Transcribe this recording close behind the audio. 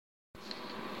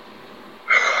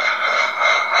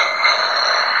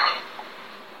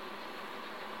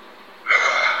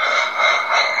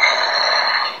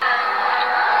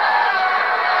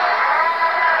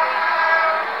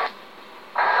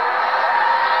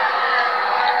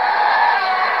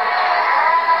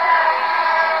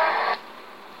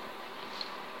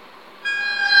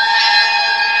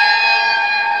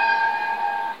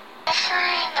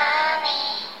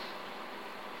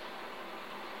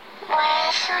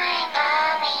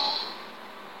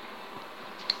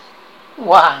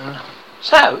1.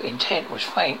 So intent was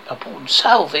Frank upon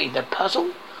solving the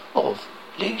puzzle of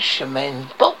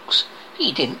Leishman's box,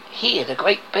 he didn't hear the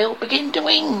great bell begin to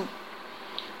ring.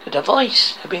 The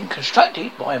device had been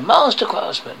constructed by a master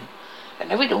craftsman, and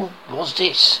the riddle was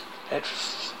this, that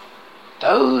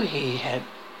though he had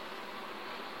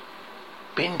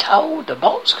been told the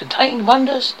box contained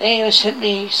wonders, there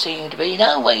simply seemed to be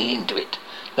no way into it,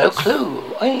 no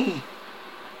clue,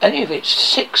 any of its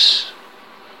 6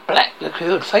 black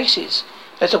lacquered faces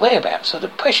as the whereabouts of the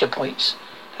pressure points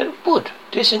that would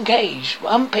disengage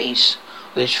one piece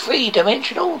of this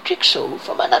 3-dimensional jigsaw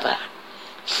from another.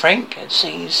 Frank had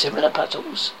seen similar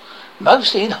puzzles,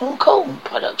 mostly in Hong Kong,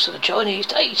 products of the Chinese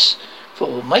taste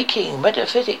for making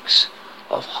metaphysics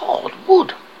of hard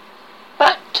wood.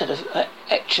 But to the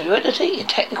actuality and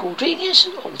technical genius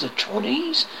of the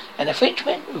Chinese and the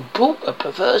Frenchman who brought a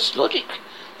perverse logic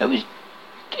that was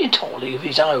entirely of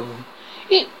his own.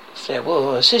 If there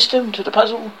were a system to the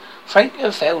puzzle, Frank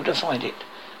had failed to find it.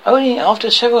 Only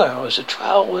after several hours of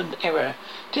trial and error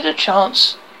did a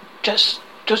chance just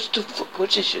the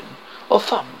position of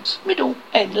thumbs, middle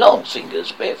and long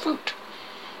fingers bear fruit.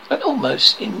 An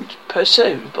almost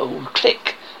imperceptible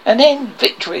click, and then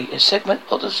victory, a segment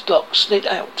of the block slid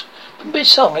out from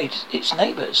beside its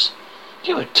neighbours.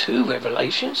 There were 2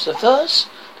 revelations. The first,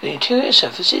 the interior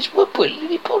surfaces were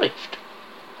brilliantly polished.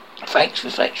 Frank's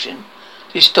reflection,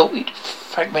 distorted,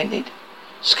 fragmented,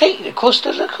 skated across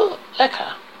the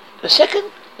lacquer. The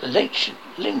second, the late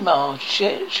Linmar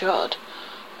Shard,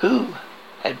 who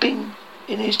had been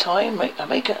in his time a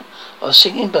maker of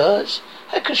singing birds,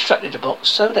 had constructed a box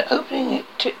so that opening it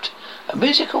tipped a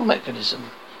musical mechanism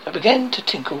that began to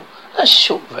tinkle a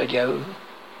short radio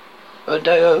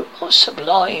of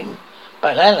sublime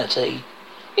banality.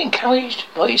 Encouraged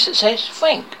by his success,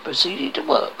 Frank proceeded to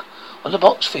work on the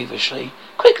box feverishly,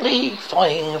 quickly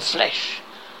finding flesh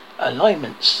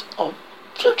alignments of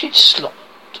fluted slot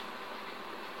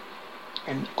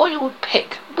and oiled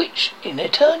peg, which in their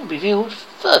turn revealed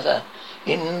further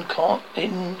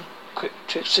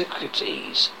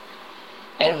intricacies.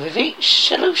 And with each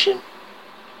solution,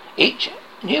 each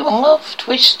new half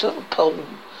twist of a pole,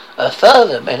 a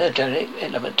further melodic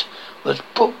element was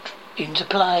brought into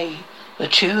play, the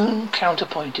tune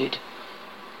counterpointed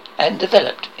and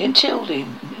developed until the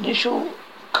initial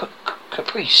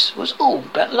caprice was all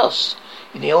but lost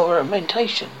in the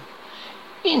ornamentation.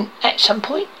 At some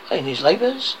point in his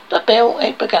labours, the bell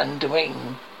had begun to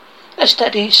ring. A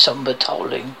steady, sombre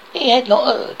tolling he had not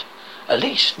heard, at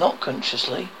least not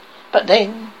consciously. But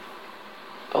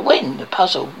when the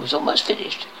puzzle was almost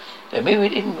finished, the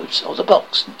myriad inwards of the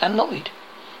box annoyed,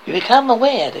 he became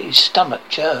aware that his stomach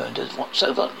churned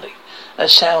so violently at the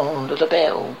sound of the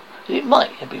bell that it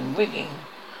might have been ringing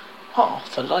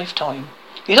half a lifetime.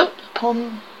 He looked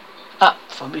up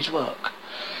from his work.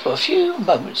 For a few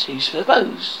moments he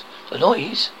supposed the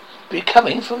noise to be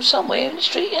coming from somewhere in the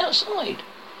street outside,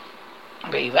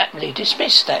 but he rapidly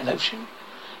dismissed that notion.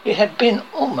 It had been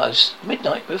almost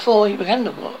midnight before he began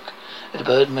to work at the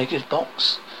bird maker's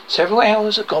box. Several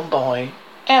hours had gone by,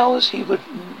 hours he would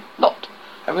not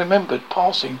have remembered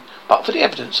passing but for the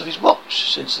evidence of his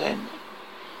watch since then.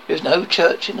 There was no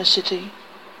church in the city.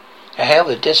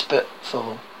 However desperate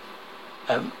for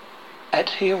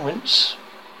adherence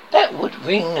that would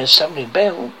ring a summoning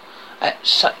bell at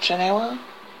such an hour.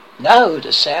 No,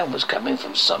 the sound was coming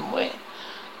from somewhere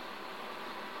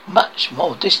much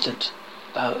more distant,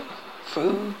 though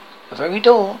through the very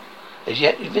door, as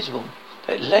yet invisible,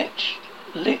 that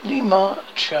lately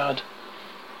marched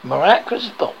miraculous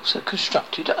box had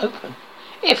constructed to open.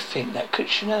 Everything that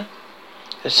Kitchener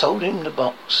had sold him the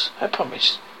box had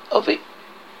promised of it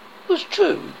was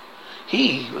true.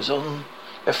 He was on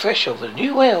the threshold of a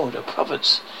new world, a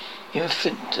province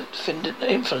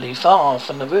infinitely far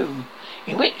from the room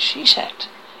in which he sat,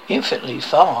 infinitely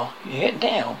far, yet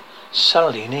now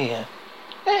sullenly near.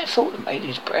 That thought made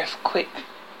his breath quick.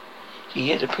 He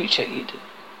had appreciated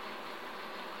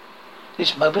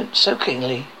this moment so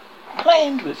keenly,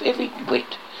 planned with every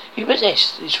wit he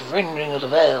possessed this rendering of the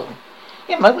veil.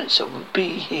 In moments that would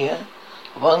be here,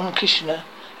 one Kitchener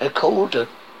had called the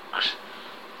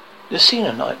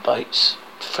Cenonite bites,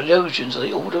 theologians of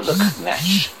the order of the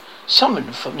Nash,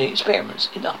 summoned from the experiments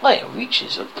in the higher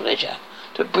reaches of pleasure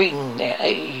to bring their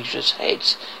ageless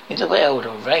heads into the world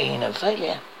of reign of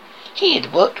failure. He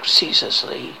had worked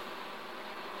ceaselessly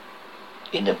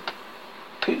in the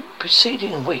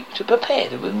preceding week to prepare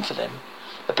the room for them.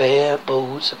 The bare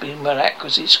boards had been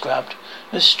miraculously scrubbed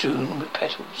and strewn with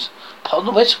petals. Upon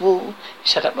the west wall he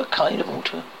set up a kind of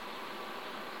altar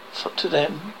to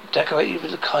them, decorated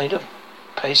with a kind of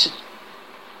pasted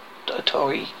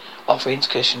laudatory offerings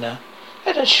Krishna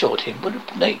had assured him would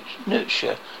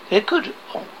nurture their good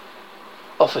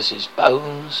offices,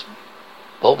 bones,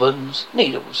 bobbins,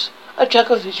 needles, a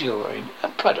jug of his urine,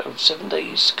 and product of 7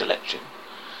 days' collection,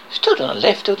 stood on the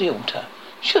left of the altar.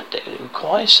 Should there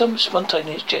require some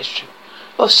spontaneous gesture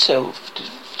of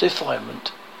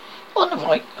self-defilement. On the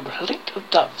right, a plate of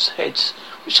doves' heads,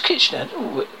 which Kitchener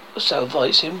had also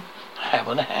advised him to have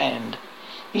on hand.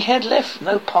 He had left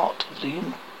no part of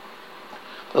the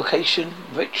invocation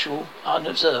ritual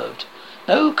unobserved.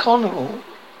 No carnival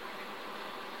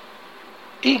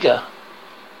eager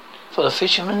for the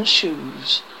fisherman's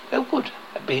shoes. There would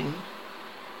have been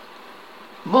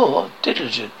more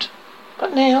diligent.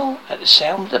 But now, as the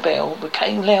sound of the bell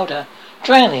became louder,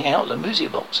 drowning out the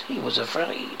music box, he was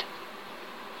afraid.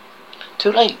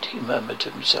 Too late, he murmured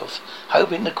to himself,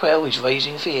 hoping to quell his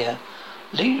raising fear.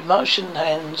 The motion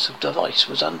hand's device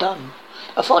was undone.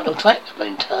 A final trick had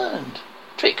been turned.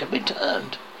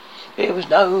 There was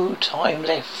no time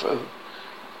left for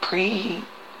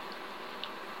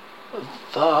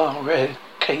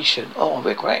prevarication or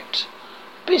regret.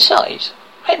 Besides,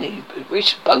 hadn't he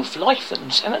risked both life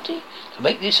and sanity to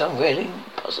make this unrailing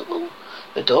possible?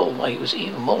 The doorway was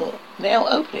even more now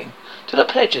opening to the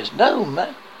pleasures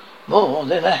more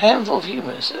than a handful of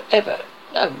humans had ever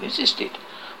known existed,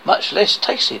 much less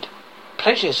tasted.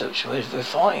 Pleasures which would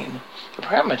refine the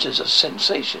parameters of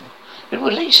sensation. It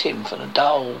would release him from the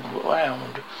dull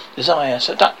round desire,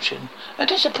 seduction, and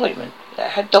disappointment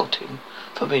that had dogged him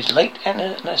from his late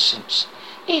adolescence.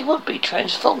 He would be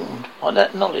transformed by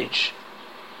that knowledge,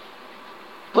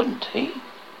 wouldn't he?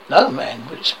 No man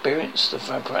would experience the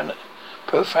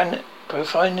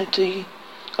profanity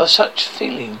of such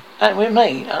feeling and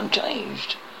remain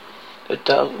unchanged. The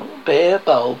dull, bare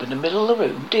bulb in the middle of the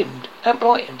room dimmed and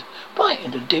brightened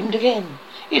and dimmed again.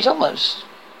 He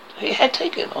had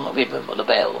taken on the rhythm of the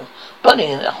bell, burning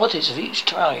in the hottest of each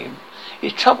time.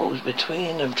 His troubles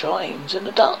between the chimes and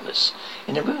the darkness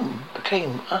in the room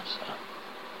became utter.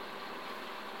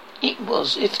 It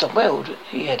was as if the world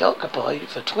he had occupied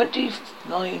for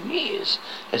 29 years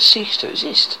had ceased to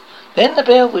exist. Then the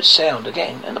bell would sound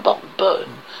again, and the bulb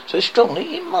burn so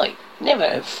strongly it might never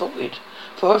have faltered.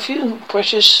 For a few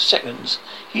precious seconds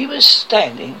he was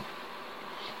standing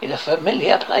in a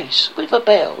familiar place, with a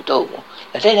bell door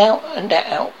that led out and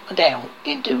down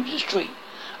into the street,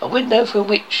 a window through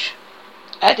which,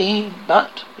 had he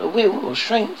but the will or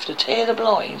strength to tear the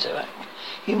blinds back,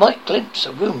 he might glimpse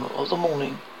the room of the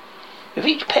morning. With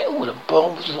each petal the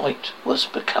bulb's light was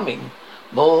becoming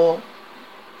more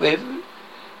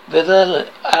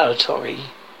revelatory.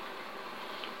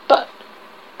 But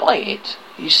by it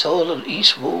he saw the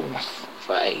east wall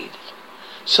fade,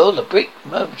 saw the brick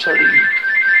momentarily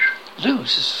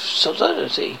lose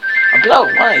solidity and blow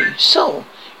away, saw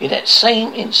in that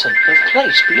same instant the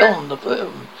place beyond the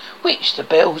room which the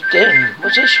bell's din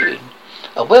was issuing.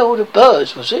 A world of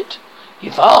birds, was it?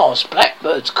 Vast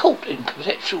blackbirds caught in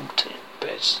perpetual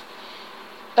tempest.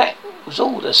 That was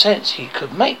all the sense he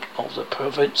could make of the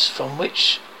province from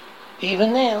which,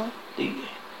 even now, the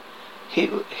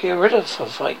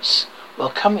hieroglyphites were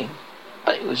coming.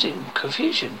 But it was in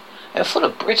confusion, and full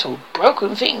of brittle,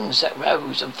 broken things that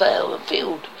rose and fell and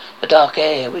filled the dark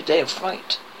air with their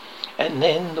fright. And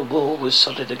then the wall was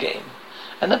solid again,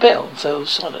 and the bell fell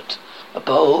silent. The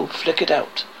bulb flickered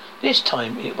out. This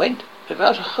time it went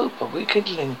without a hope of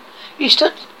rekindling. He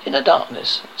stood in the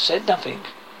darkness, said nothing.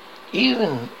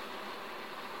 Even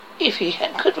if he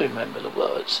could remember the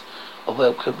words of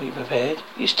welcome he prepared,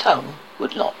 his tongue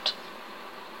would not.